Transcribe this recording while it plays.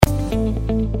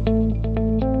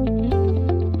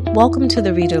Welcome to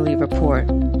the Readerly Report.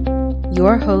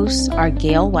 Your hosts are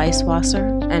Gail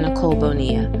Weisswasser and Nicole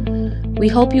Bonilla. We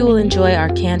hope you will enjoy our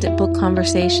candid book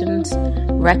conversations,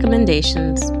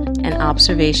 recommendations, and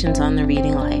observations on the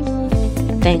reading life.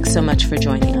 Thanks so much for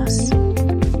joining us.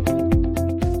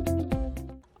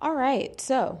 All right,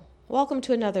 so welcome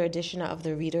to another edition of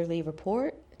the Readerly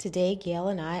Report. Today, Gail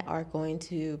and I are going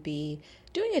to be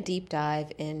doing a deep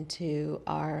dive into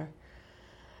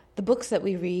the books that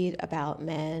we read about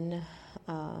men.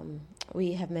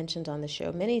 We have mentioned on the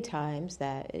show many times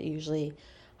that it usually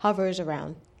hovers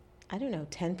around,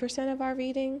 10% of our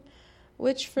reading,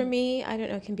 which for me,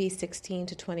 can be 16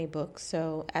 to 20 books.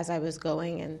 So as I was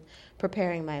going and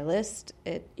preparing my list,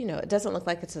 it doesn't look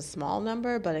like it's a small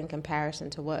number, but in comparison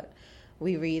to what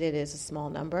we read, it is a small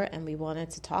number. And we wanted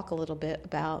to talk a little bit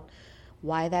about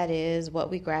why that is,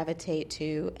 what we gravitate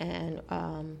to, and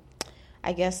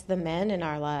I guess the men in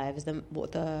our lives,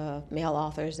 the male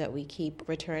authors that we keep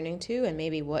returning to, and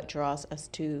maybe what draws us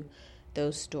to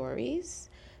those stories.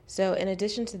 So in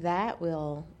addition to that,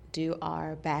 we'll each do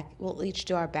our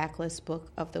backlist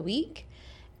book of the week.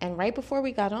 And right before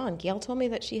we got on, Gail told me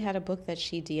that she had a book that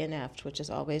she DNF'd, which is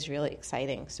always really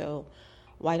exciting. So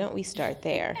why don't we start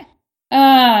there?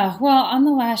 Well, on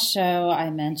the last show, I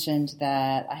mentioned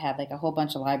that I had a whole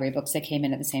bunch of library books that came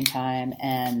in at the same time,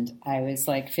 and I was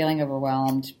feeling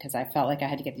overwhelmed because I felt like I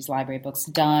had to get these library books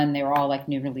done. They were all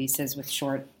new releases with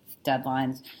short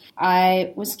deadlines.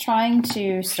 I was trying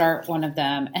to start one of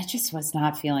them, and I just was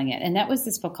not feeling it, and that was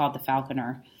this book called The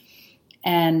Falconer.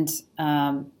 And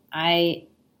I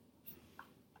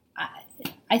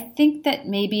think that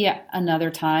maybe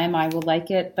another time I will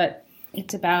like it, but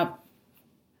it's about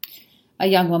a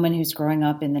young woman who's growing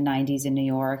up in the 90s in New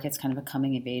York. It's kind of a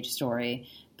coming-of-age story.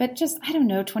 But just,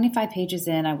 25 pages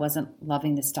in, I wasn't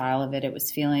loving the style of it. It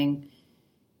was feeling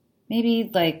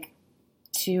maybe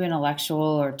too intellectual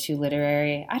or too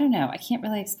literary. I don't know. I can't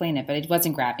really explain it, but it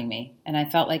wasn't grabbing me. And I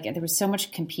felt like there was so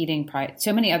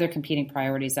many other competing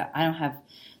priorities that I don't have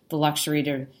the luxury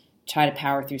to try to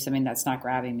power through something that's not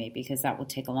grabbing me, because that will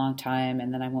take a long time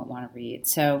and then I won't want to read.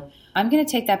 So I'm going to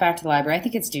take that back to the library. I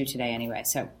think it's due today anyway.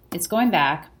 So it's going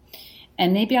back,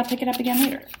 and maybe I'll pick it up again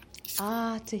later.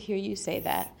 To hear you say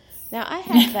that. Now I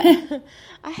had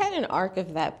I had an arc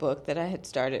of that book that I had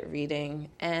started reading,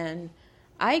 and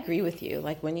I agree with you.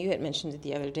 When you had mentioned it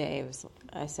the other day,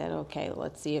 I said, okay,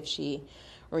 let's see if she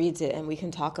reads it and we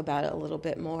can talk about it a little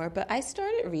bit more. But I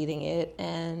started reading it,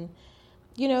 and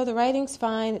the writing's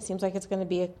fine. It seems like it's going to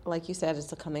be, like you said,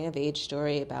 it's a coming-of-age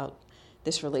story about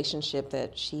this relationship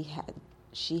that she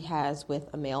has with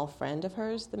a male friend of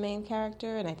hers, the main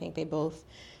character, and I think they both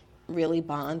really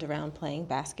bond around playing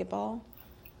basketball.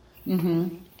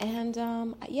 Mm-hmm. And,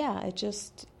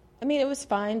 it was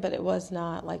fine, but it was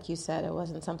not, like you said, it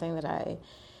wasn't something that I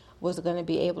was going to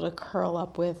be able to curl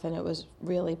up with, and it was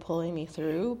really pulling me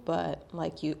through. But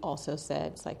like you also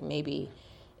said, it's maybe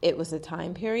it was a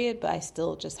time period, but I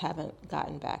still just haven't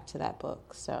gotten back to that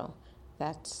book. So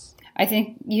I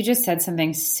think you just said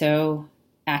something so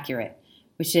accurate,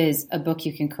 which is a book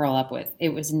you can curl up with.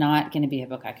 It was not going to be a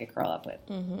book I could curl up with.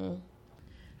 Mm-hmm.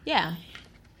 Yeah.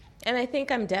 And I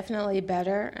think I'm definitely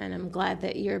better, and I'm glad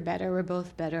that you're better. We're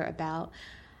both better about,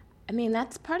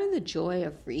 that's part of the joy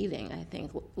of reading, I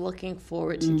think, looking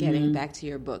forward to getting back to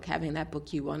your book, having that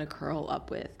book you want to curl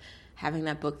up with, having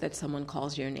that book that someone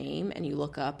calls your name and you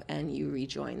look up and you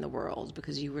rejoin the world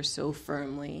because you were so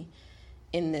firmly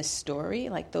in this story.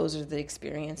 Those are the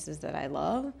experiences that I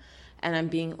love. And I'm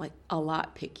being a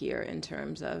lot pickier in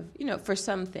terms of, for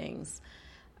some things,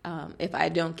 if I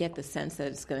don't get the sense that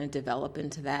it's going to develop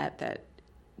into that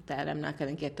I'm not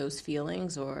going to get those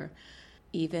feelings, or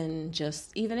even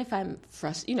if I'm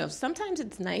frustrated, sometimes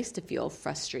it's nice to feel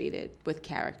frustrated with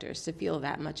characters, to feel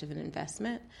that much of an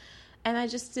investment. And I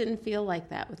just didn't feel like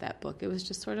that with that book. It was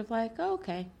just sort of oh,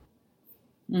 okay.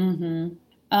 Mm-hmm.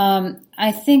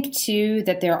 I think, too,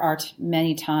 that there are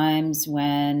many times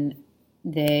when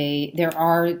there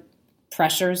are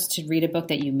pressures to read a book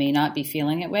that you may not be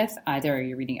feeling it with. Either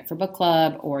you're reading it for book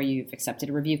club, or you've accepted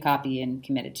a review copy and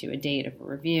committed to a date of a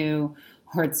review,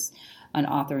 or it's an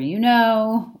author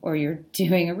or you're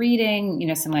doing a reading,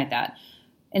 something like that.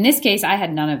 In this case, I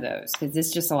had none of those, because this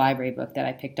is just a library book that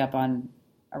I picked up on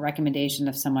a recommendation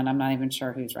of someone. I'm not even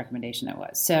sure whose recommendation it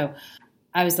was. So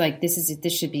I was like, this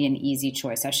should be an easy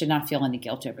choice. I should not feel any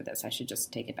guilt over this. I should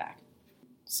just take it back.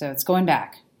 So it's going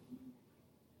back.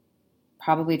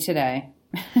 Probably today.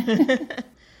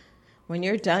 When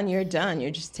you're done, you're done.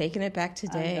 You're just taking it back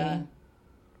today.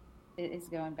 It is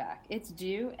going back. It's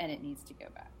due, and it needs to go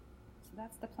back. So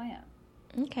that's the plan.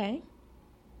 Okay.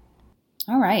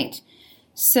 All right.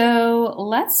 So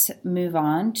let's move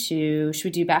on to, should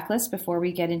we do backlist before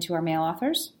we get into our male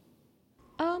authors?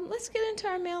 Let's get into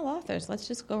our male authors. Let's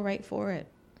just go right for it.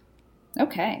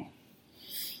 Okay.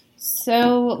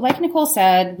 So like Nicole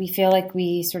said, we feel like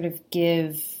we sort of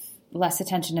give less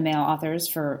attention to male authors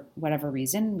for whatever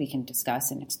reason. We can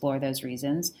discuss and explore those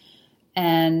reasons.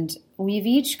 And we've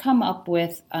each come up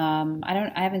with,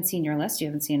 I haven't seen your list, you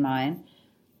haven't seen mine,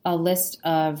 a list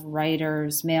of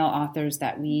writers, male authors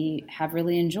that we have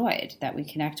really enjoyed, that we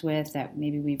connect with, that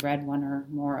maybe we've read one or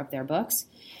more of their books,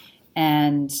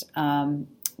 and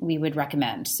we would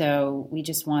recommend. So we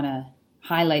just want to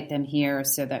highlight them here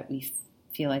so that we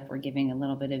feel like we're giving a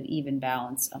little bit of even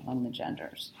balance among the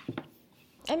genders.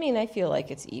 I mean, I feel like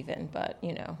it's even, but,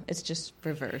 it's just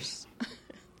reverse.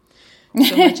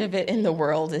 So much of it in the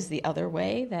world is the other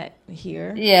way that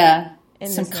here. Yeah.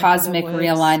 Some cosmic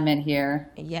realignment here.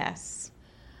 Yes.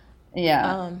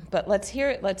 Yeah. But let's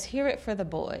hear it for the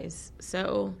boys.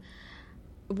 So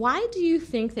why do you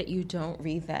think that you don't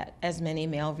read that as many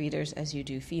male readers as you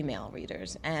do female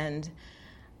readers? And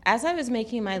as I was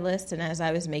making my list and as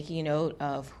I was making note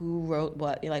of who wrote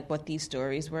what, like what these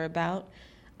stories were about,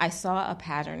 I saw a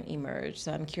pattern emerge.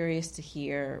 So I'm curious to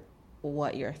hear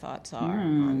what your thoughts are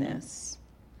on this.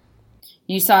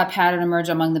 You saw a pattern emerge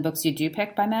among the books you do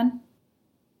pick by men?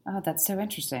 Oh, that's so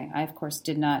interesting. I, of course,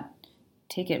 did not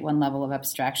take it one level of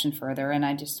abstraction further, and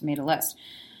I just made a list.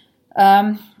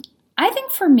 I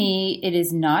think for me, it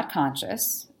is not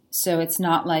conscious. So it's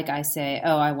not like I say,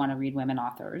 oh, I want to read women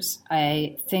authors.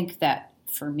 I think that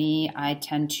for me, I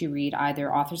tend to read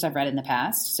either authors I've read in the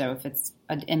past. So if it's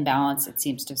an imbalance, it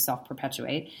seems to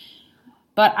self-perpetuate.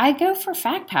 But I go for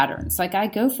fact patterns. Like I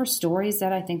go for stories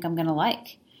that I think I'm going to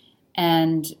like.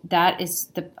 And that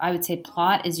is I would say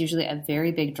plot is usually a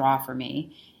very big draw for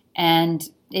me. And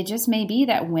it just may be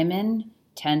that women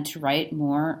tend to write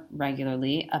more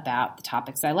regularly about the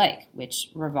topics I like, which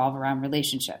revolve around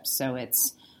relationships. So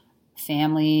it's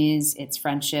families, it's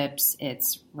friendships,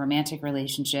 it's romantic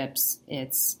relationships,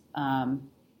 it's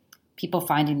people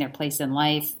finding their place in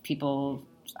life, people's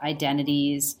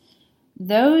identities.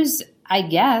 Those, I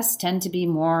guess, tend to be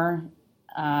more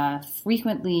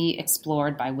frequently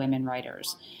explored by women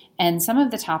writers. And some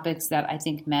of the topics that I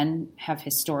think men have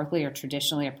historically or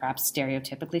traditionally or perhaps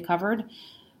stereotypically covered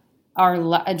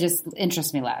are just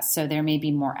interest me less. So there may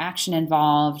be more action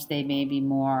involved. They may be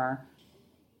more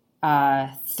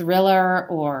thriller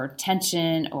or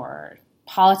tension or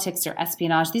politics or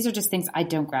espionage. These are just things I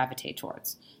don't gravitate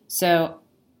towards. So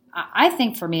I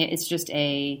think for me, it's just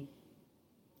a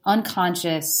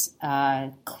unconscious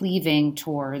cleaving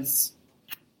towards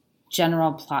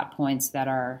general plot points that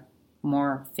are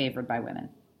more favored by women.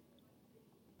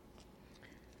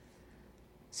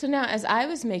 So now, as I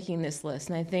was making this list,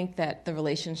 and I think that the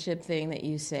relationship thing that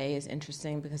you say is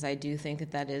interesting because I do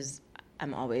think that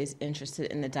I'm always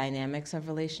interested in the dynamics of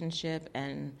relationship.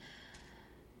 And,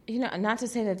 not to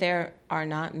say that there are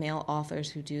not male authors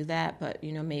who do that, but,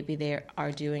 maybe they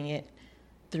are doing it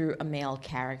through a male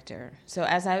character. So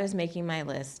as I was making my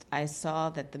list, I saw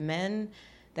that the men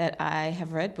that I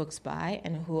have read books by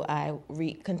and who I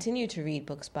continue to read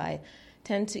books by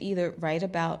tend to either write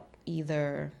about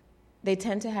they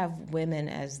tend to have women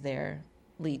as their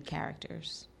lead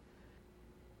characters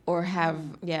or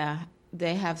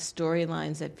they have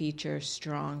storylines that feature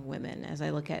strong women. As I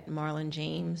look at Marlon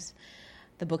James,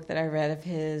 the book that I read of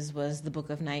his was The Book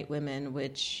of Night Women,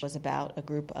 which was about a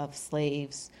group of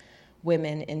slaves,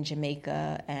 women in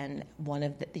Jamaica, and one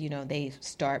of they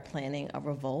start planning a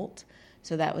revolt.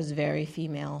 So that was very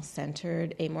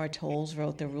female-centered. Amor Towles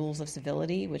wrote The Rules of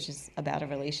Civility, which is about a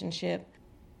relationship.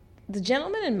 The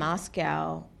Gentleman in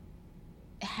Moscow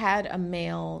had a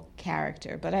male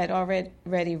character, but I had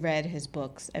already read his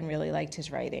books and really liked his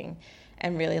writing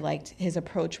and really liked his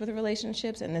approach with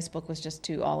relationships. And this book was just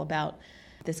all about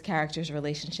this character's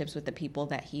relationships with the people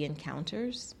that he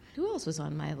encounters. Who else was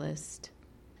on my list?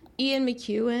 Ian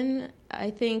McEwan.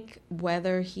 I think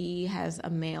whether he has a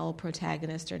male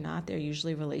protagonist or not, they're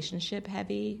usually relationship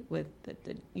heavy with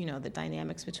the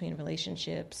dynamics between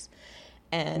relationships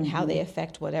and how they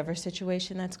affect whatever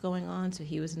situation that's going on. So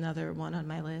he was another one on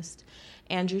my list.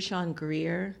 Andrew Sean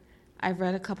Greer. I've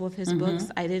read a couple of his books.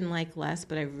 I didn't like less,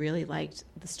 but I really liked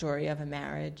The Story of a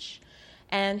Marriage.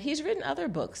 And he's written other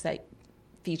books that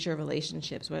feature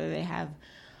relationships, whether they have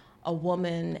a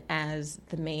woman as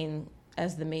the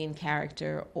main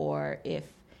character or if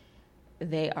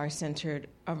they are centered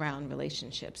around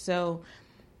relationships. So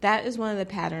that is one of the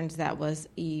patterns that was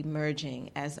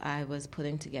emerging as I was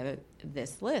putting together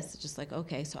this list. Just like,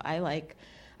 okay, so I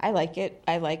I like it.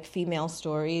 I like female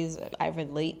stories. I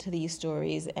relate to these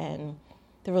stories and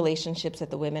the relationships that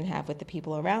the women have with the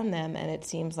people around them. And it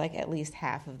seems like at least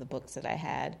half of the books that I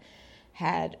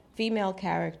had female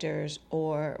characters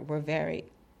or were very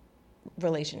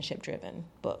relationship driven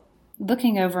books.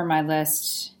 Looking over my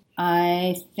list,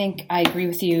 I think I agree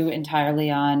with you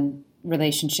entirely on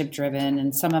relationship driven,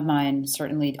 and some of mine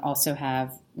certainly also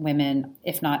have women,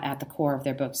 if not at the core of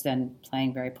their books, then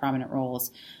playing very prominent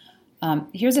roles.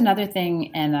 Here's another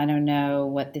thing, and I don't know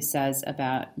what this says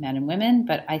about men and women,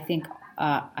 but I think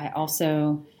I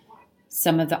also,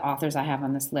 some of the authors I have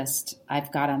on this list,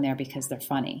 I've got on there because they're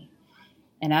funny.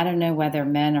 And I don't know whether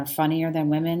men are funnier than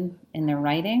women in their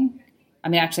writing. I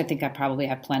mean, actually, I think I probably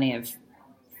have plenty of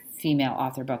female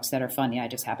author books that are funny. I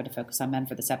just happen to focus on men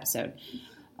for this episode.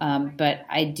 But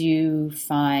I do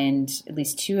find at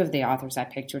least two of the authors I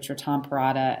picked, which were Tom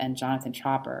Perrotta and Jonathan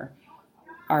Tropper,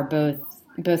 are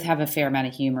both have a fair amount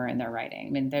of humor in their writing. I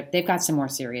mean, they've got some more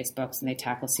serious books and they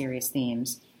tackle serious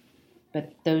themes.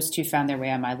 But those two found their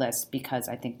way on my list because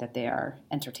I think that they are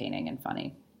entertaining and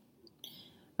funny.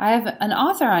 I have an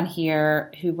author on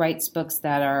here who writes books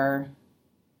that are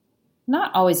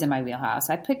not always in my wheelhouse.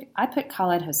 I put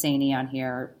Khaled Hosseini on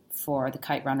here for The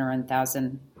Kite Runner and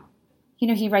Thousand. You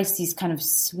know, he writes these kind of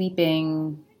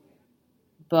sweeping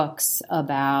books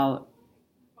about,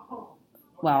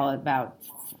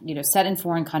 set in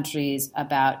foreign countries,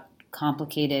 about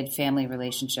complicated family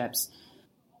relationships.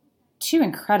 Two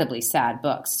incredibly sad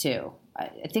books, too.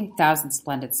 I think Thousand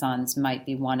Splendid Suns might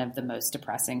be one of the most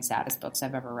depressing, saddest books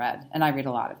I've ever read, and I read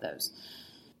a lot of those.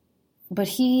 But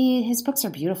his books are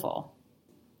beautiful.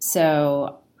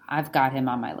 So I've got him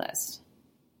on my list.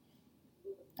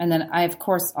 And then I, of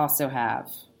course, also have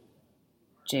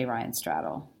J. Ryan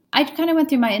Stradall. I kind of went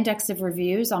through my index of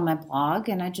reviews on my blog,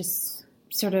 and I just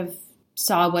sort of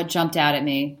saw what jumped out at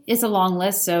me. It's a long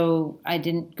list, so I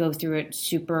didn't go through it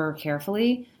super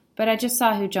carefully, but I just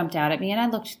saw who jumped out at me, and I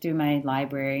looked through my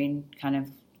library and kind of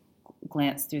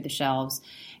glanced through the shelves.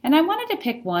 And I wanted to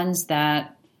pick ones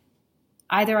that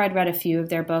either I'd read a few of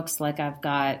their books, like I've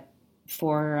got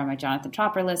 4 on my Jonathan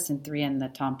Tropper list and 3 on the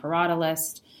Tom Perrotta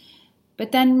list,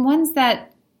 but then ones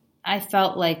that I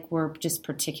felt like were just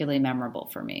particularly memorable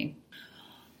for me.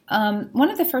 One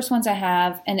of the first ones I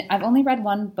have, and I've only read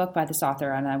one book by this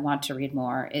author and I want to read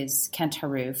more, is Kent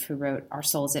Haruf, who wrote Our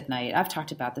Souls at Night. I've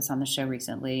talked about this on the show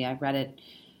recently. I read it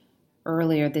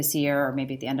earlier this year or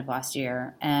maybe at the end of last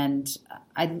year, and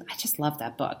I just love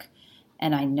that book.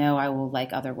 And I know I will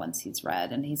like other ones he's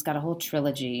read. And he's got a whole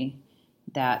trilogy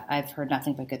that I've heard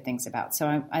nothing but good things about.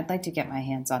 So I'd like to get my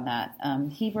hands on that.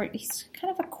 He's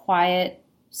kind of a quiet,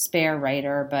 spare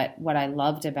writer, but what I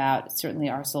loved about certainly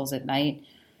Our Souls at Night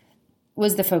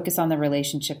was the focus on the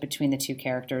relationship between the two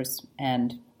characters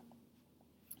and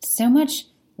so much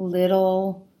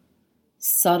little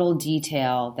subtle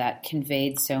detail that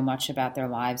conveyed so much about their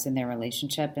lives and their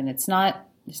relationship. And it's not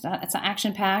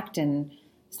action packed, and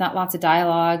it's not lots of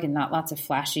dialogue and not lots of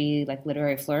flashy like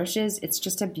literary flourishes. It's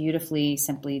just a beautifully,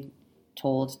 simply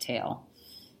told tale.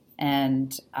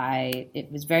 And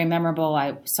it was very memorable.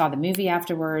 I saw the movie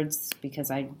afterwards because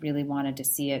I really wanted to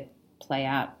see it play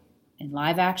out in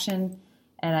live action,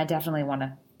 and I definitely want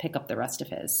to pick up the rest of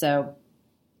his. So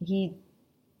he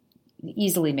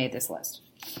easily made this list.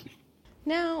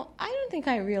 Now, I don't think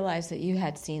I realized that you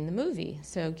had seen the movie,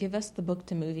 so give us the book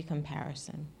to movie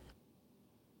comparison.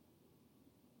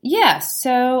 Yeah,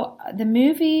 so the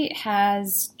movie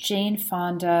has Jane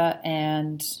Fonda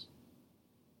and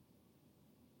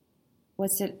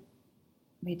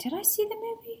did I see the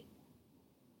movie?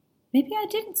 Maybe I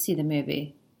didn't see the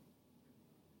movie.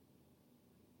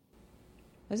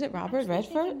 Was it Robert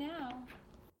Redford?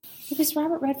 It was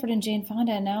Robert Redford and Jane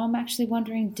Fonda, and now I'm actually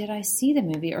wondering, did I see the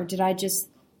movie or did I just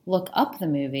look up the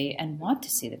movie and want to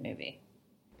see the movie?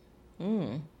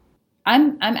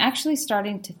 I'm actually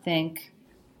starting to think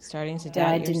that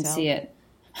I didn't see it.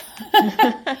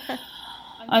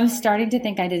 I'm starting to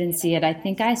think I didn't see it. I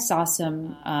think I saw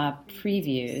some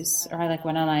previews, or I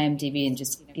went on IMDb and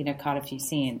just caught a few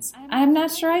scenes. I'm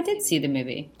not sure I did see the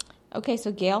movie. Okay,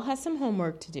 so Gail has some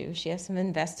homework to do. She has some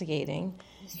investigating,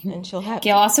 and she'll have.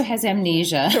 Gail also has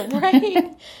amnesia,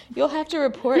 right? You'll have to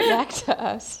report back to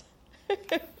us.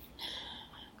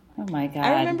 Oh my God!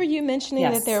 I remember you mentioning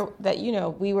yes.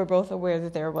 that we were both aware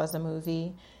that there was a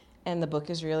movie, and the book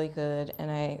is really good. And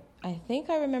I think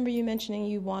I remember you mentioning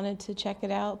you wanted to check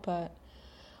it out, but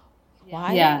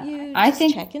why don't you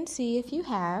just check and see if you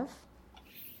have?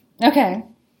 Okay.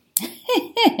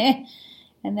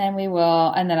 And then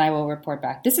I will report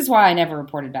back. This is why I never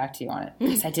reported back to you on it,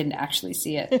 because I didn't actually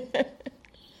see it.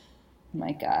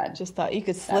 My God. Just thought you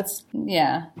could slip.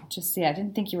 I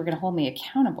didn't think you were going to hold me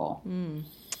accountable. Okay.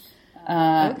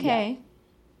 Yeah.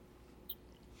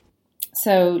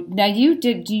 So now you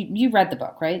read the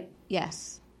book, right?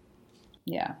 Yes.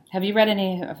 Yeah. Have you read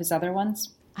any of his other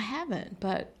ones? I haven't,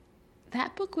 but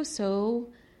that book was so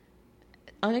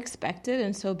unexpected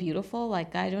and so beautiful.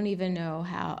 Like, I don't even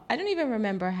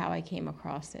remember how I came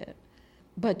across it.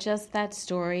 But just that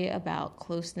story about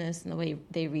closeness and the way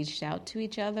they reached out to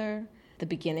each other, the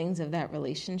beginnings of that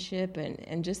relationship,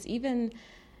 and just even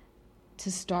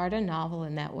to start a novel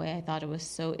in that way, I thought it was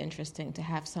so interesting to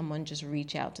have someone just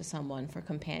reach out to someone for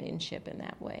companionship in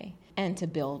that way and to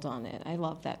build on it. I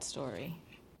love that story.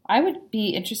 I would be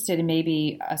interested in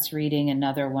maybe us reading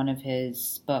another one of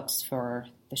his books for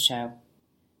the show.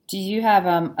 Do you have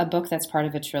a book that's part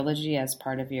of a trilogy as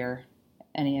part of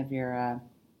any of your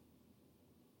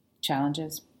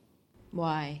challenges?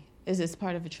 Why? Is this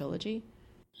part of a trilogy?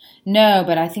 No,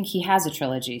 but I think he has a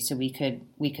trilogy, so we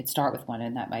could start with one,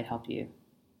 and that might help you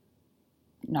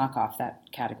knock off that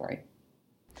category.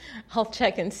 I'll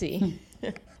check and see.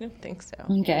 I don't think so.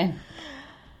 Okay.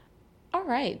 All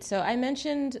right. So I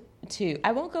mentioned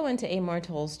I won't go into Amor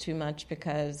Towles too much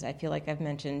because I feel like I've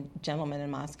mentioned Gentleman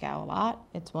in Moscow a lot.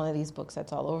 It's one of these books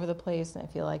that's all over the place, and I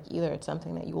feel like either it's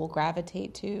something that you will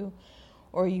gravitate to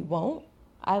or you won't.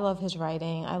 I love his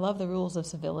writing. I love The Rules of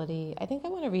Civility. I think I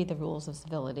want to read The Rules of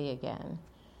Civility again.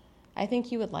 I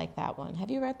think you would like that one. Have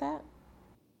you read that?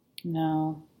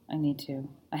 No, I need to.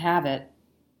 I have it.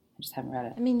 I just haven't read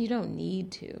it. I mean, you don't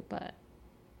need to, but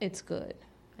it's good.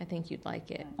 I think you'd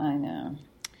like it. I know.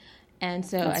 And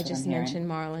so I just mentioned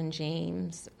Marlon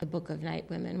James, The Book of Night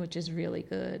Women, which is really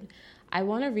good. I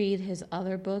want to read his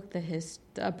other book,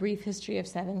 A Brief History of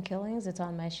Seven Killings. It's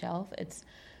on my shelf. It's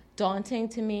daunting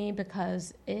to me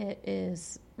because it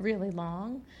is really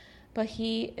long, but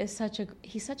he's such a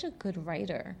good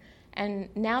writer.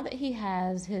 And now that he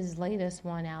has his latest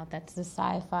one out, that's the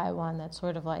sci-fi one that's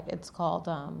sort of like, it's called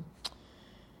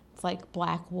it's like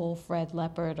Black Wolf, Red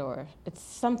Leopard, or it's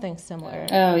something similar.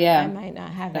 Oh yeah, I might not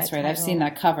have that's that right. title. I've seen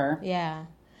that cover. Yeah,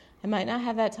 I might not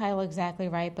have that title exactly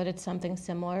right, but it's something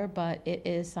similar. But it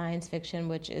is science fiction,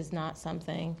 which is not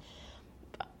something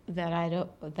that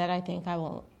I think I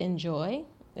will enjoy.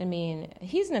 I mean,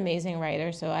 he's an amazing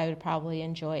writer, so I would probably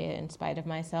enjoy it in spite of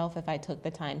myself if I took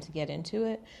the time to get into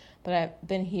it. But I've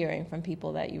been hearing from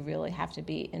people that you really have to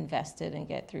be invested and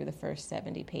get through the first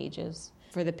 70 pages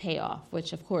for the payoff,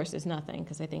 which of course is nothing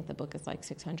because I think the book is like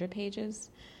 600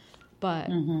 pages. But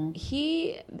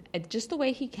just the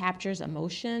way he captures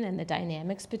emotion and the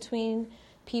dynamics between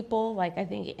people, like I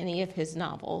think any of his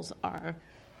novels are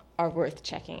worth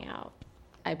checking out.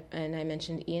 I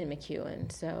mentioned Ian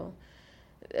McEwan, so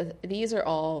these are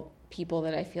all people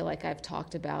that I feel like I've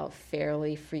talked about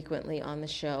fairly frequently on the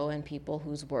show and people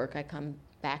whose work I come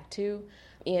back to.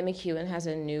 Ian McEwan has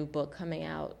a new book coming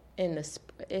out it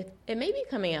may be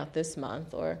coming out this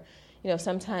month or,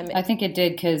 sometime. I think it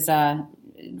did because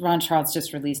Ron Charles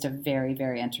just released a very,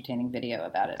 very entertaining video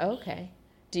about it. Okay.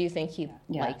 Do you think he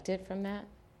liked it from the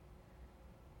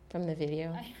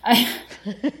video?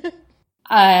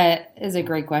 Is a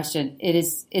great question.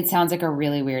 It sounds like a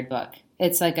really weird book.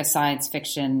 It's like a science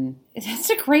fiction.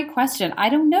 It's a great question. I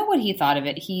don't know what he thought of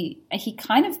it. He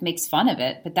kind of makes fun of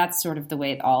it, but that's sort of the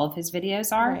way all of his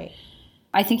videos are. Right.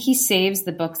 I think he saves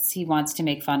the books he wants to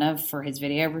make fun of for his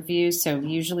video reviews. So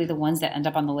usually the ones that end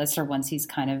up on the list are ones he's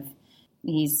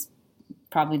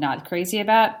probably not crazy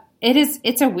about.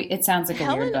 It sounds like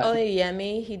a weird book. Helen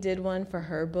Oyeyemi, he did one for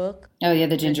her book. Oh yeah,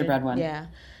 the gingerbread one. Yeah.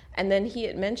 And then he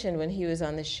had mentioned when he was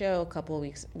on the show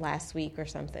last week or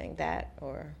something,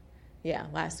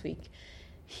 last week,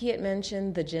 he had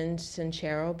mentioned the Jen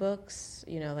Sincero books,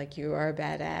 like You Are a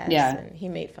Badass. Yeah. And he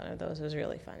made fun of those. It was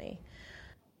really funny.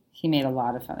 He made a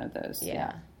lot of fun of those.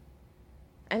 Yeah.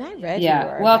 And I read You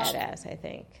Are a Badass, I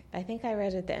think. I think I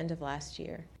read it at the end of last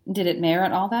year. Did it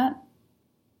merit all that?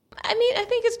 I mean, I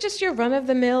think it's just your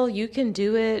run-of-the-mill, you can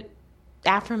do it,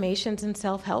 affirmations and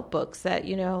self-help books that,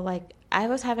 like I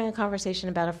was having a conversation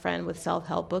about a friend with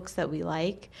self-help books that we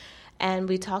like, and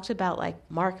we talked about like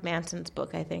Mark Manson's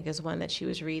book, I think, is one that she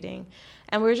was reading.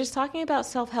 And we were just talking about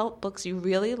self-help books. You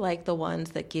really like the ones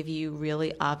that give you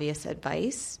really obvious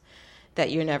advice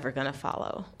that you're never going to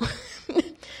follow.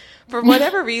 For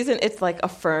whatever reason, it's like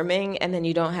affirming, and then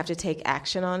you don't have to take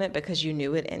action on it because you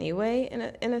knew it anyway,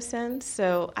 in a sense.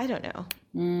 So I don't know.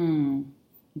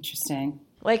 Interesting.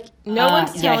 Like no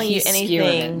one's telling you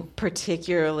anything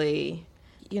particularly,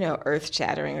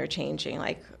 earth-shattering or changing.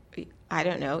 Like, I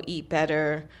don't know, eat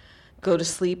better, go to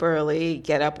sleep early,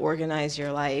 get up, organize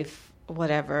your life,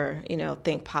 whatever.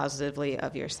 Think positively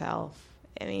of yourself.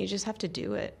 I mean, you just have to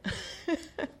do it.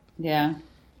 Yeah.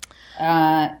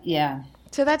 Yeah.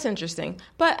 So that's interesting.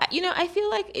 But, you know, I feel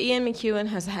like Ian McEwan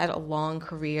has had a long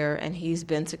career and he's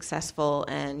been successful,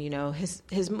 and, you know,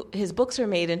 his books are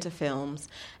made into films.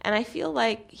 And I feel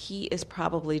like he is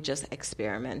probably just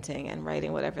experimenting and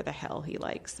writing whatever the hell he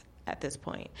likes at this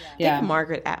point. Yeah. I think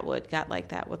Margaret Atwood got like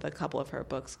that with a couple of her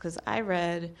books, because I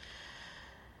read...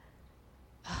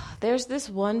 There's this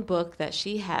one book that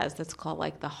she has that's called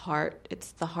like The Heart.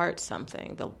 It's The Heart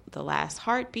something, the last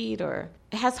heartbeat, or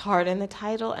it has heart in the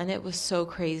title, and it was so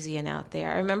crazy and out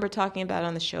there. I remember talking about it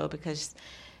on the show because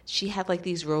she had like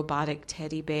these robotic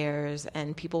teddy bears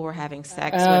and people were having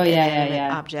sex with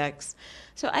inanimate objects.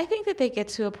 So I think that they get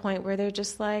to a point where they're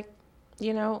just like,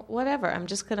 you know, whatever, I'm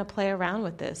just going to play around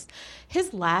with this.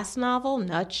 His last novel,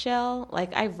 Nutshell,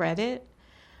 like I read it,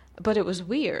 but it was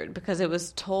weird because it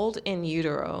was told in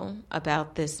utero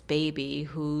about this baby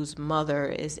whose mother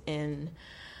is in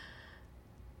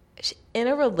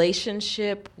a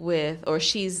relationship with, or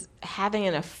she's having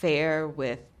an affair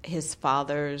with his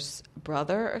father's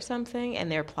brother or something,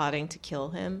 and they're plotting to kill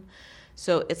him.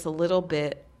 So it's a little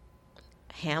bit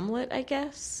Hamlet, I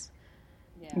guess,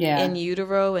 in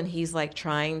utero, and he's like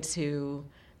trying to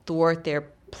thwart their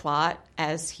plot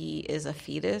as he is a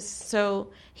fetus.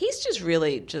 So he's just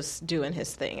really just doing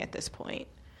his thing at this point.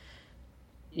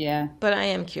 Yeah. But I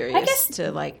am curious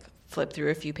to like flip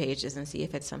through a few pages and see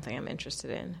if it's something I'm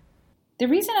interested in. The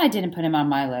reason I didn't put him on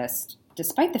my list,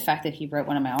 despite the fact that he wrote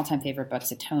one of my all-time favorite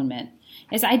books, Atonement,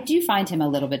 is I do find him a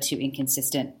little bit too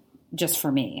inconsistent just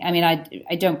for me. I mean,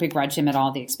 I don't begrudge him at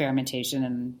all the experimentation,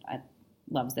 and I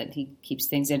love that he keeps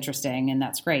things interesting, and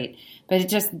that's great. But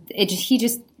he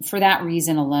just for that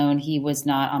reason alone, he was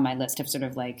not on my list of sort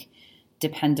of like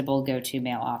dependable go-to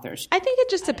male authors. I think it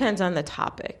just depends on the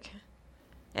topic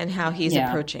and how he's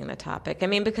approaching the topic. I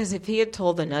mean, because if he had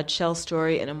told the Nutshell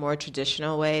story in a more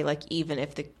traditional way, like even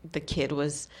if the kid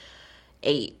was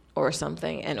 8 or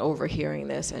something and overhearing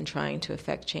this and trying to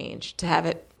affect change, to have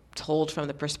it told from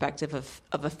the perspective of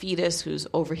a fetus who's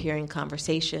overhearing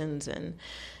conversations, and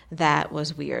that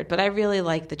was weird. But I really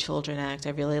liked The Children Act.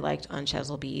 I really liked On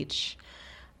Chesil Beach.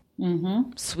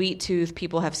 Mm-hmm. Sweet Tooth,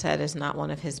 people have said, is not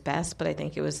one of his best, but I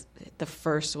think it was the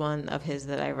first one of his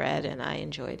that I read, and I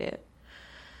enjoyed it.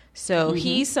 So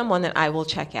he's someone that I will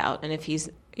check out. And if he's,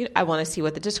 you know, I want to see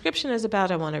what the description is about.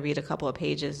 I want to read a couple of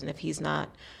pages. And if he's not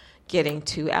getting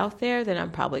too out there, then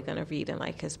I'm probably going to read and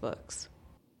like his books.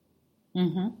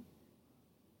 Mm-hmm.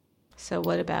 So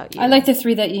what about you? I like the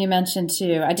 3 that you mentioned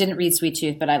too. I didn't read Sweet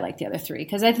Tooth, but I like the other 3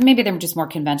 because I think maybe they're just more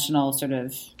conventional sort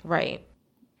of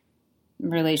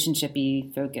relationship-y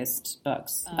focused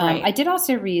books. Right. I did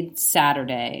also read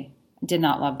Saturday. Did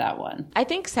not love that one. I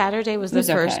think Saturday was the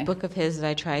first book of his that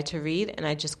I tried to read, and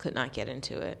I just could not get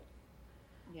into it.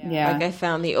 Yeah. Like I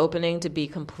found the opening to be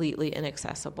completely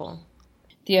inaccessible.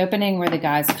 The opening where the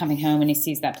guy's coming home and he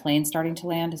sees that plane starting to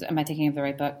land. Am I thinking of the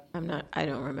right book? I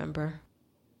don't remember.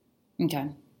 Okay.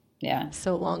 Yeah.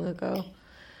 So long ago.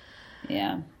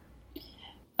 Yeah.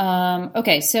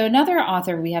 Okay. So another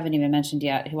author we haven't even mentioned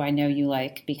yet, who I know you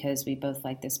like because we both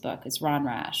like this book, is Ron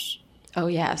Rash. Oh,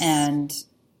 yes. And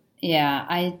yeah,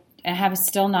 I have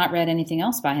still not read anything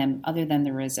else by him other than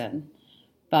The Risen,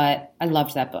 but I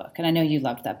loved that book, and I know you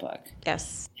loved that book.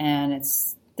 Yes. And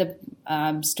it's the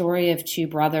story of 2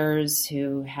 brothers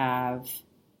who have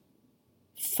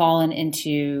fallen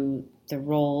into the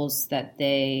roles that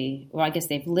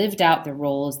they've lived out the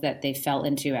roles that they fell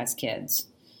into as kids,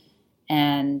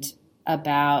 and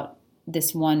about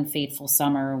this one fateful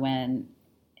summer when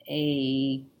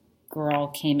a girl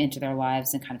came into their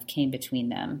lives and kind of came between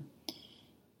them.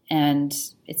 And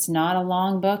it's not a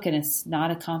long book and it's not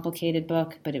a complicated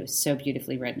book, but it was so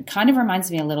beautifully written. Kind of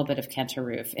reminds me a little bit of Kent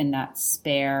Haruf in that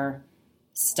spare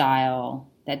style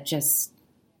that just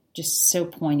so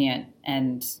poignant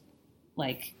and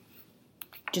like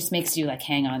just makes you like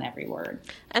hang on every word.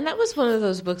 And that was one of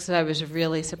those books that I was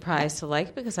really surprised to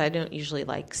like because I don't usually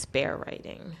like spare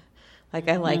writing. Like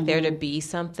I like there to be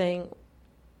something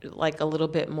like a little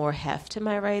bit more heft to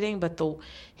my writing, but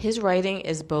his writing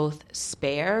is both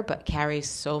spare but carries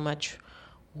so much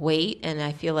weight, and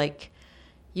I feel like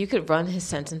you could run his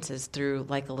sentences through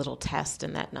like a little test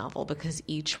in that novel because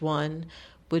each one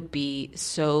would be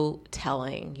so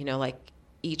telling, you know, like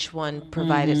each one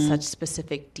provided such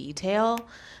specific detail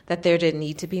that there didn't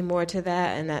need to be more to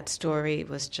that, and that story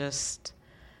was just,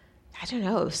 I don't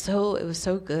know, it was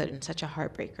so good and such a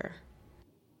heartbreaker.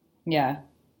 Yeah.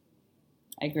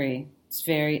 I agree. It's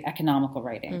very economical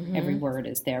writing. Every word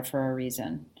is there for a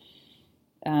reason.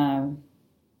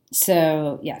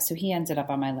 So yeah, so he ended up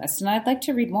on my list, and I'd like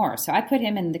to read more. So I put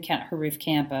him in the Kent Haruf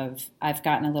camp of I've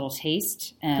gotten a little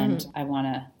taste, and I want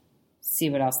to see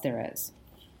what else there is.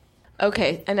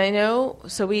 Okay, and I know,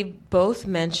 so we both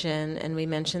mentioned, and we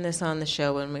mentioned this on the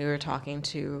show when we were talking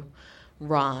to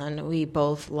Ron, we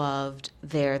both loved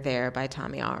There by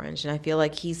Tommy Orange. And I feel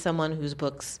like he's someone whose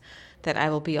books that I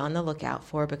will be on the lookout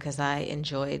for because I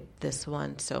enjoyed this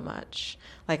one so much.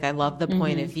 Like, I love the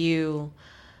point of view.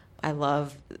 I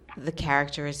love the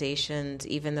characterizations,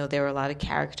 even though there were a lot of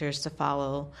characters to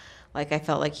follow. Like, I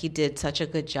felt like he did such a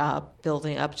good job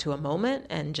building up to a moment,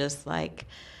 and just like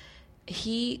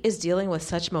he is dealing with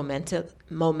such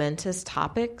momentous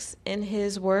topics in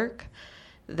his work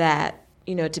that,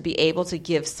 you know, to be able to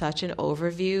give such an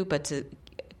overview, but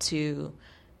to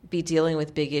be dealing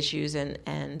with big issues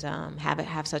and have it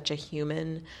have such a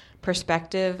human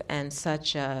perspective and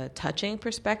such a touching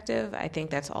perspective, I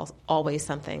think that's always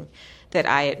something that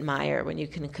I admire, when you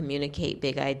can communicate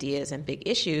big ideas and big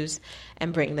issues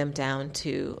and bring them down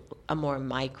to a more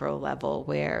micro level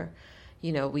where,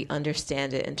 you know, we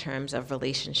understand it in terms of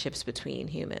relationships between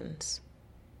humans.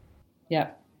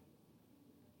 Yeah.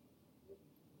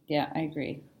 Yeah, I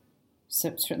agree.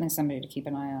 So certainly somebody to keep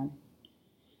an eye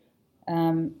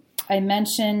on. I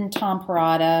mentioned Tom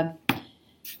Perrotta.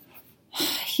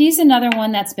 He's another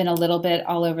one that's been a little bit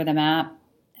all over the map.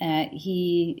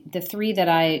 The three that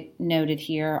I noted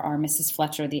here are Mrs.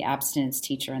 Fletcher, The Abstinence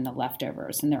Teacher, and The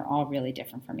Leftovers, and they're all really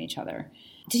different from each other.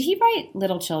 Did he write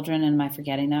Little Children? Am I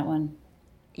forgetting that one?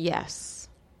 Yes.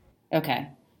 Okay.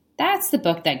 That's the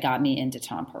book that got me into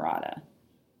Tom Perrotta.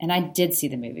 And I did see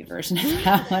the movie version of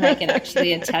that one. I can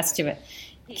actually attest to it.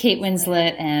 Kate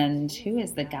Winslet, and who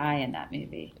is the guy in that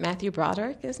movie? Matthew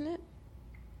Broderick, isn't it?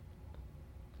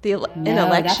 In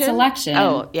Election? That's Election.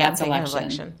 Oh, yeah, that's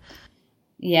Election.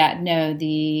 Yeah, no,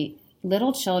 The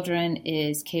Little Children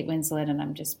is Kate Winslet, and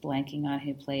I'm just blanking on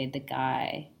who played the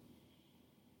guy.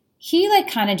 He like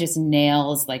kind of just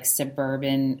nails like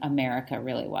suburban America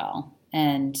really well.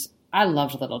 And I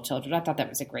loved Little Children. I thought that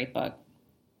was a great book.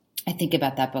 I think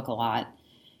about that book a lot.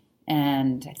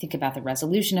 And I think about the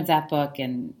resolution of that book,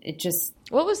 and it just...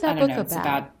 What was that book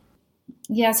about?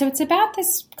 So it's about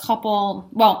this couple...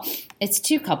 Well, it's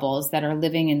two couples that are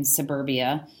living in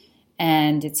suburbia,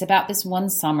 and it's about this one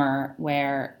summer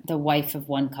where the wife of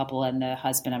one couple and the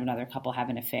husband of another couple have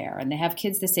an affair. And they have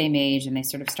kids the same age, and they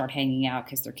sort of start hanging out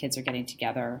because their kids are getting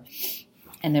together.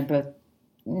 And they're both,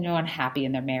 you know, unhappy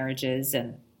in their marriages.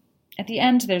 And at the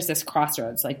end, there's this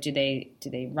crossroads. Like, do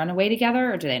they run away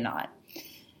together or do they not?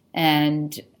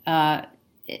 And I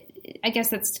guess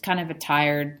that's kind of a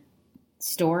tired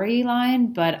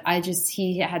storyline, but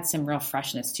he had some real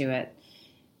freshness to it.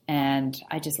 And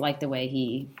I just like the way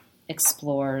he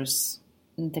explores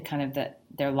the kind of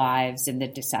their lives and the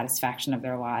dissatisfaction of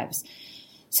their lives.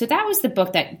 So that was the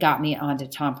book that got me onto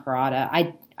Tom Perrotta.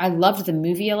 I loved the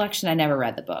movie Election. I never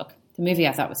read the book. The movie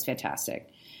I thought was fantastic.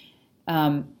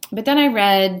 But then I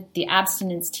read The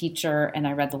Abstinence Teacher, and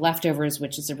I read The Leftovers,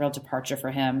 which is a real departure for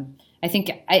him. I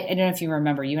don't know if you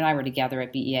remember, you and I were together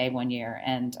at BEA one year,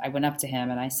 and I went up to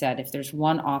him and I said, if there's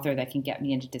one author that can get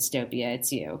me into dystopia,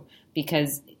 it's you.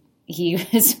 Because he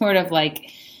was sort of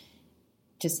like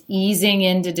just easing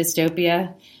into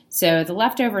dystopia. So The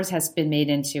Leftovers has been made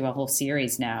into a whole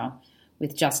series now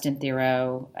with Justin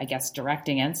Theroux, I guess,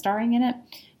 directing and starring in it.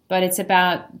 But it's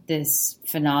about this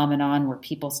phenomenon where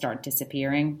people start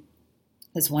disappearing.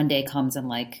 This one day comes and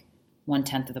like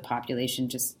 1/10 of the population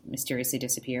just mysteriously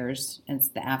disappears. And it's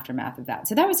the aftermath of that.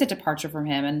 So that was a departure from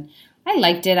him. And I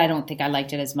liked it. I don't think I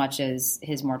liked it as much as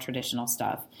his more traditional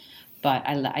stuff. But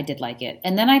I did like it.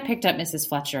 And then I picked up Mrs.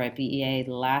 Fletcher at BEA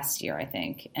last year, I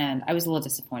think. And I was a little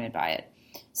disappointed by it.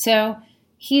 So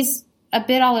he's a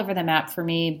bit all over the map for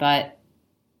me, but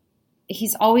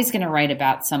he's always going to write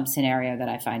about some scenario that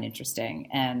I find interesting,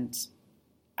 and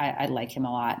I like him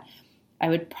a lot. I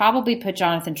would probably put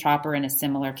Jonathan Tropper in a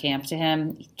similar camp to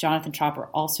him. Jonathan Tropper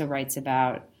also writes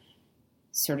about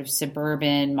sort of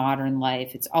suburban modern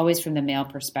life. It's always from the male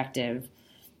perspective.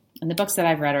 And the books that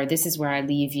I've read are This Is Where I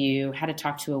Leave You, How to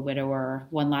Talk to a Widower,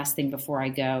 One Last Thing Before I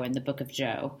Go, and The Book of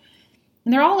Joe.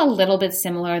 And they're all a little bit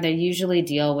similar. They usually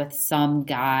deal with some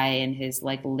guy in his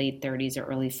like late 30s or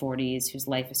early 40s whose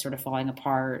life is sort of falling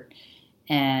apart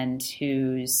and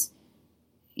whose,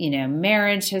 you know,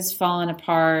 marriage has fallen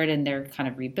apart and they're kind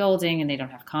of rebuilding and they don't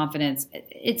have confidence.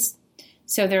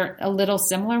 So they're a little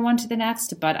similar one to the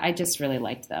next, but I just really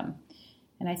liked them.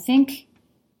 And I think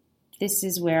This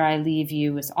Is Where I Leave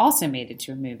You was also made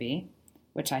into a movie,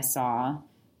 which I saw,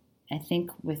 I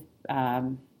think with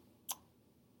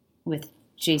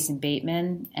Jason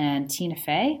Bateman and Tina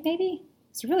Fey, maybe?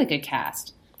 It's a really good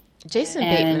cast. Jason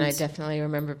Bateman, I definitely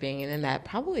remember being in that.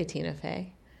 Probably Tina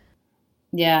Fey.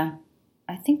 Yeah,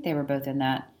 I think they were both in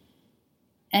that.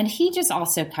 And he just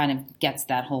also kind of gets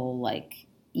that whole like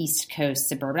East Coast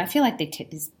suburban. I feel like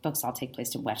these books all take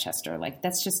place in Westchester. Like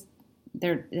that's just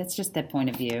their point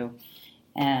of view,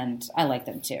 and I like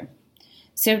them too.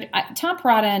 So Tom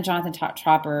Perrotta and Jonathan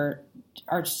Tropper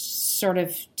are sort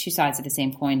of two sides of the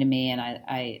same coin to me, and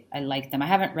I like them. I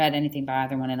haven't read anything by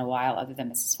either one in a while other than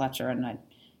Mrs. Fletcher, and I'd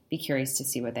be curious to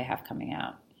see what they have coming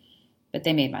out. But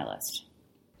they made my list.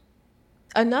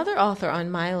 Another author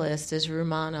on my list is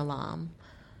Rumaan Alam.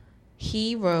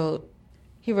 He wrote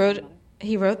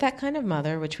That Kind of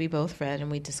Mother, which we both read and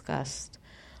we discussed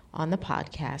on the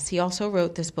podcast. He also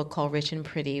wrote this book called Rich and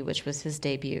Pretty, which was his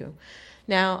debut.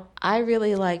 Now, I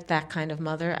really liked That Kind of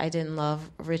Mother. I didn't love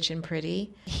Rich and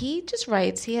Pretty. He just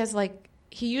writes, he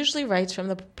usually writes from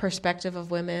the perspective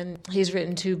of women. He's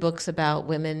written 2 books about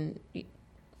women,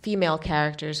 female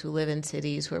characters who live in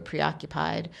cities who are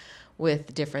preoccupied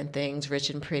with different things. Rich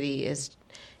and Pretty is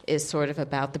sort of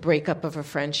about the breakup of a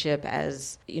friendship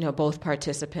as, both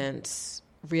participants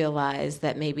realize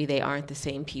that maybe they aren't the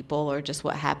same people, or just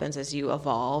what happens as you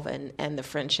evolve and the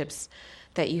friendships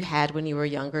that you had when you were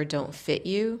younger don't fit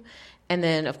you. And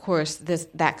then, of course,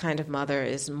 That Kind of Mother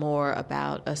is more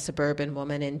about a suburban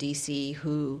woman in D.C.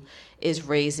 who is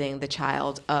raising the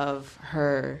child of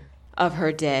her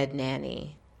dead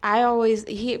nanny.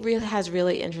 He really has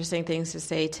really interesting things to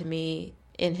say to me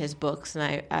in his books,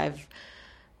 and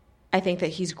I think that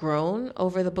he's grown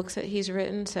over the books that he's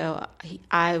written, so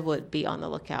I would be on the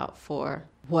lookout for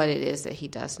what it is that he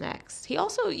does next. He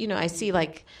also, I see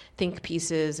like think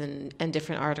pieces and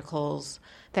different articles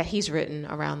that he's written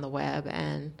around the web,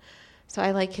 and so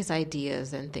I like his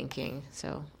ideas and thinking,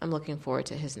 so I'm looking forward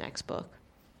to his next book.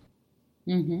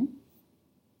 Mm-hmm.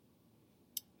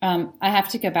 I have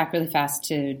to go back really fast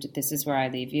to This Is Where I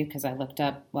Leave You, because I looked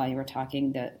up while you were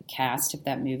talking the cast of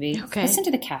that movie. Okay. Listen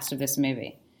to the cast of this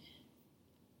movie.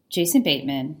 Jason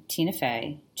Bateman, Tina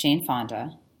Fey, Jane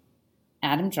Fonda,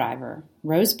 Adam Driver,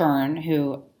 Rose Byrne,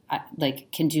 who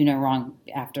can do no wrong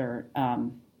after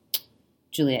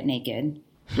Juliet Naked,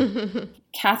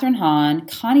 Catherine Hahn,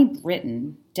 Connie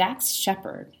Britton, Dax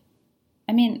Shepard.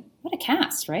 I mean, what a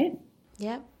cast, right?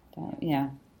 Yep. Yeah.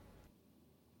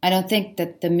 I don't think the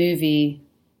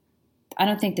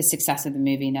success of the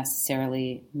movie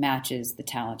necessarily matches the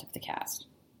talent of the cast.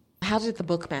 How did the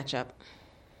book match up?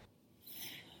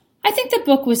 I think the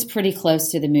book was pretty close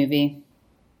to the movie.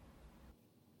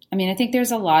 I mean, I think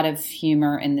there's a lot of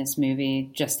humor in this movie,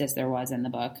 just as there was in the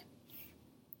book.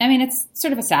 I mean, it's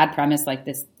sort of a sad premise, like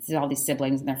this, all these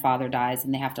siblings and their father dies,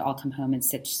 and they have to all come home and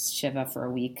sit Shiva for a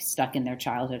week, stuck in their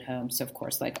childhood home. So, of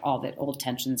course, like all the old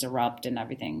tensions erupt and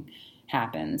everything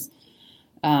happens.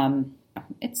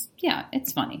 It's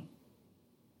funny.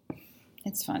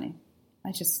 It's funny.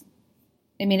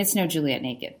 It's no Juliet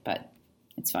Naked, but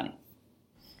it's funny.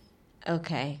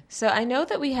 Okay, so I know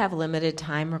that we have limited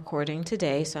time recording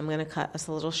today, so I'm going to cut us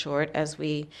a little short as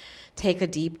we take a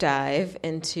deep dive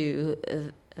into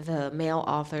the male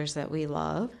authors that we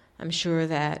love. I'm sure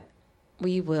that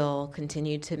we will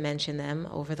continue to mention them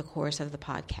over the course of the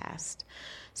podcast.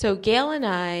 So Gail and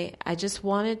I just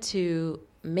wanted to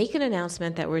make an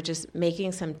announcement that we're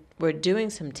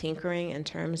doing some tinkering in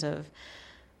terms of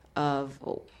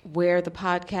where the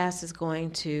podcast is going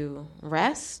to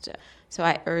rest. So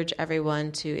I urge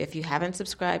everyone to, if you haven't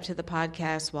subscribed to the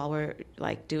podcast while we're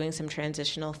doing some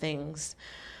transitional things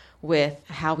with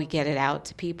how we get it out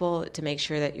to people, to make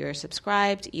sure that you're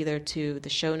subscribed either to the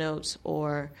show notes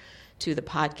or to the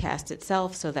podcast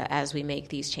itself, so that as we make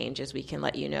these changes, we can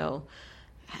let you know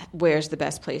where's the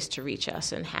best place to reach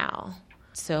us and how.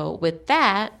 So with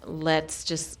that, let's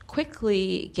just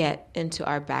quickly get into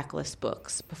our backlist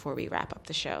books before we wrap up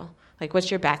the show.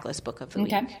 What's your backlist book of the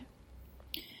week?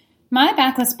 My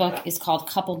backlist book is called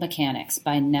Couple Mechanics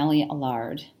by Nellie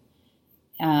Allard.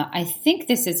 I think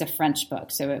this is a French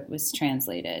book, so it was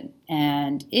translated.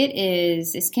 And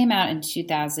this came out in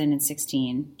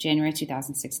 2016, January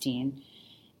 2016.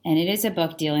 And it is a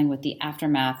book dealing with the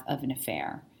aftermath of an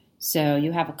affair. So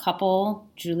you have a couple,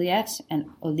 Juliette and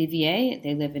Olivier.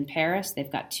 They live in Paris. They've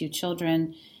got 2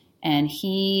 children. And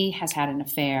he has had an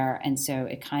affair. And so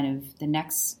it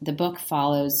the book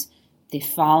follows the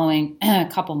following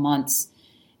couple months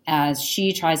as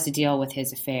she tries to deal with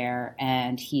his affair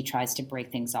and he tries to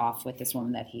break things off with this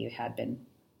woman that he had been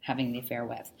having the affair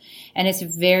with. And it's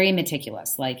very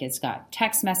meticulous. It's got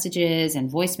text messages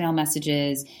and voicemail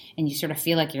messages, and you sort of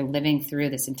feel like you're living through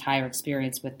this entire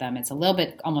experience with them. It's a little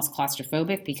bit almost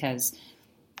claustrophobic because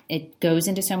it goes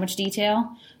into so much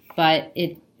detail, but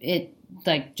it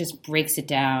like just breaks it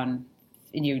down,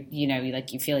 and you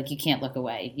feel like you can't look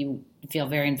away. You feel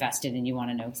very invested and you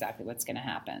want to know exactly what's going to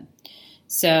happen.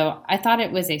 So I thought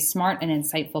it was a smart and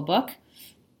insightful book.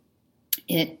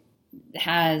 It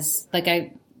has,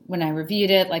 when I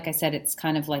reviewed it, like I said, it's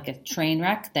kind of like a train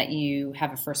wreck that you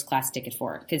have a first class ticket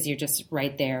for, because you're just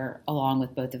right there along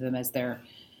with both of them as they're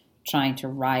trying to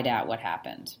ride out what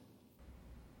happened.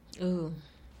 Ooh,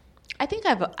 I think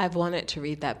I've wanted to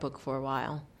read that book for a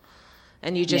while,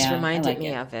 and you just reminded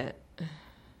me of it.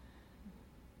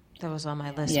 That was on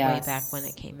my list way back when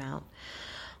it came out.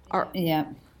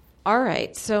 All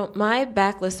right, so my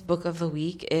backlist book of the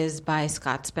week is by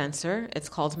Scott Spencer. It's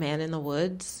called Man in the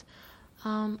Woods.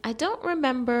 I don't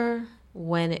remember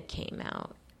when it came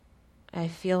out. I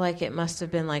feel like it must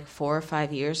have been like 4 or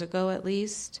 5 years ago at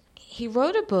least. He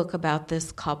wrote a book about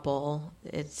this couple.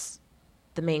 It's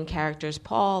the main character is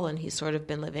Paul, and he's sort of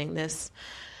been living this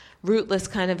rootless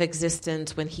kind of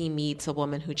existence when he meets a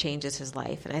woman who changes his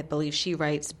life. And I believe she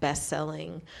writes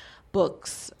best-selling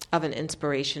books of an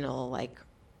inspirational, like,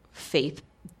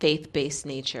 faith-based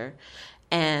nature.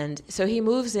 And so he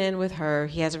moves in with her.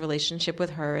 He has a relationship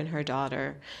with her and her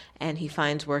daughter, and he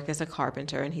finds work as a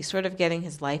carpenter, and he's sort of getting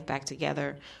his life back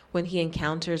together when he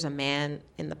encounters a man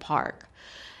in the park.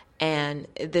 And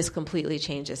this completely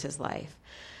changes his life.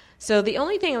 So the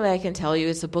only thing that I can tell you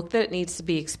is a book that needs to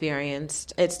be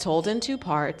experienced. It's told in 2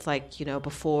 parts,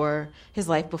 before his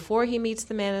life before he meets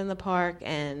the man in the park,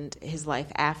 and his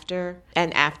life after,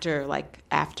 and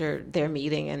after their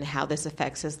meeting and how this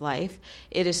affects his life.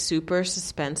 It is super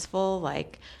suspenseful.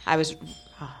 I was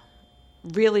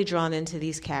really drawn into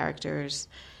these characters,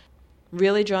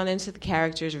 really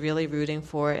rooting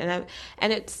for it.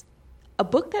 And it's a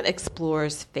book that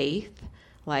explores faith,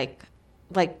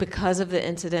 because of the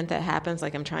incident that happens,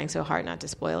 I'm trying so hard not to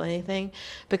spoil anything,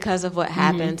 because of what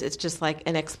happens, it's just like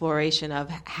an exploration of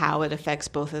how it affects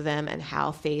both of them and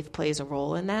how faith plays a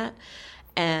role in that.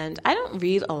 And I don't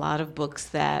read a lot of books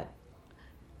that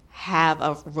have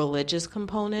a religious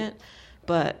component,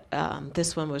 but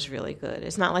this one was really good.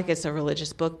 It's not like it's a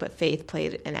religious book, but faith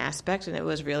played an aspect, and it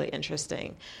was really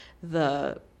interesting,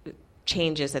 the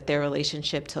changes that their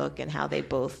relationship took and how they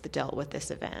both dealt with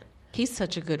this event. He's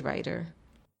such a good writer.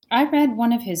 I read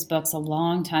one of his books a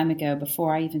long time ago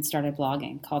before I even started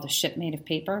blogging, called A Ship Made of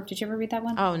Paper. Did you ever read that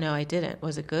one? Oh, no, I didn't.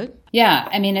 Was it good? Yeah.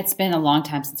 I mean, it's been a long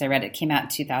time since I read it. It came out in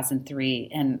 2003,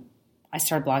 and I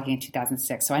started blogging in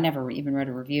 2006, so I never even wrote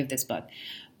a review of this book.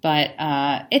 But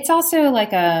it's also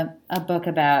like a book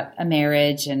about a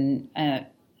marriage and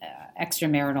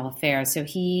extramarital affairs. So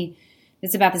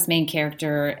it's about this main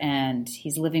character, and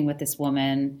he's living with this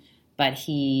woman, but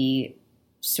he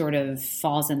sort of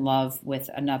falls in love with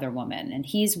another woman, and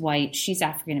he's white, she's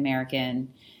African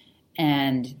American,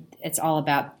 and it's all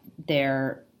about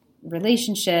their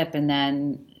relationship, and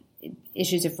then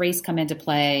issues of race come into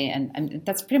play, and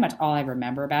that's pretty much all I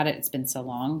remember about it. It's been so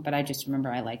long, but I just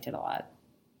remember I liked it a lot.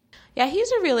 Yeah,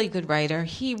 he's a really good writer.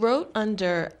 He wrote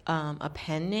under a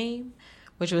pen name,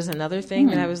 which was another thing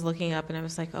that I was looking up, and I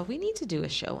was like, oh, we need to do a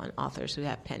show on authors who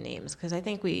have pen names, because I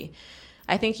think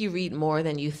you read more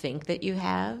than you think that you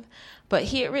have. But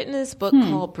he had written this book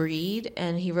called Breed,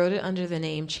 and he wrote it under the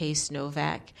name Chase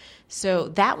Novak. So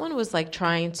that one was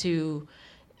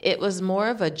it was more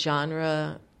of a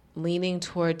genre leaning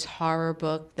towards horror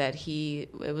book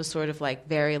it was sort of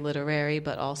very literary,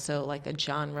 but also like a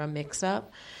genre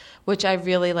mix-up, which I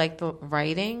really liked the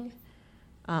writing.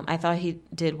 I thought he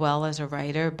did well as a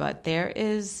writer, but there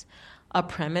is a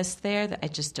premise there that I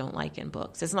just don't like in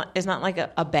books. It's not like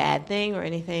a bad thing or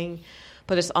anything,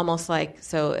 but it's almost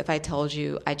so if I told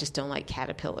you I just don't like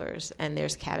caterpillars, and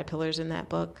there's caterpillars in that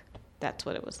book, that's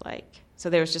what it was like. So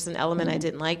there was just an element I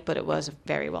didn't like, but it was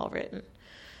very well written.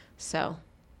 So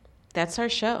that's our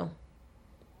show.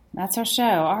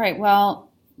 All right. Well,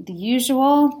 the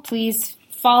usual, please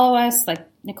follow us. Like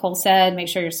Nicole said, make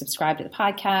sure you're subscribed to the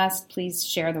podcast. Please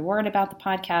share the word about the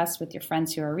podcast with your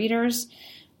friends who are readers.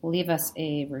 Leave us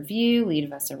a review,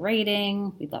 leave us a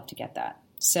rating. We'd love to get that.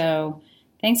 So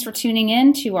thanks for tuning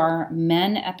in to our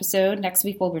men episode. Next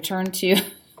week we'll return to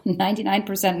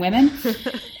 99% women.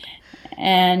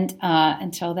 And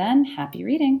until then, happy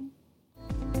reading.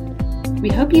 We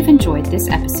hope you've enjoyed this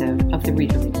episode of The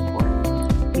Readerly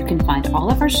Report. You can find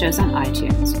all of our shows on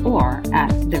iTunes or at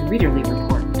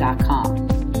thereaderlyreport.com.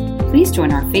 Please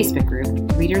join our Facebook group,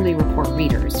 Readerly Report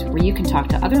Readers, where you can talk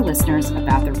to other listeners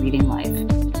about their reading life. You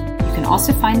can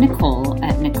also find Nicole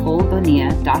at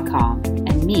NicoleBonilla.com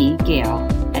and me, Gail,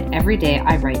 at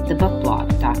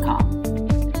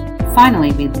EverydayIWriteTheBookBlog.com.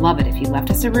 Finally, we'd love it if you left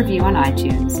us a review on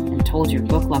iTunes and told your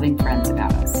book-loving friends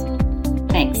about us.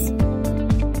 Thanks.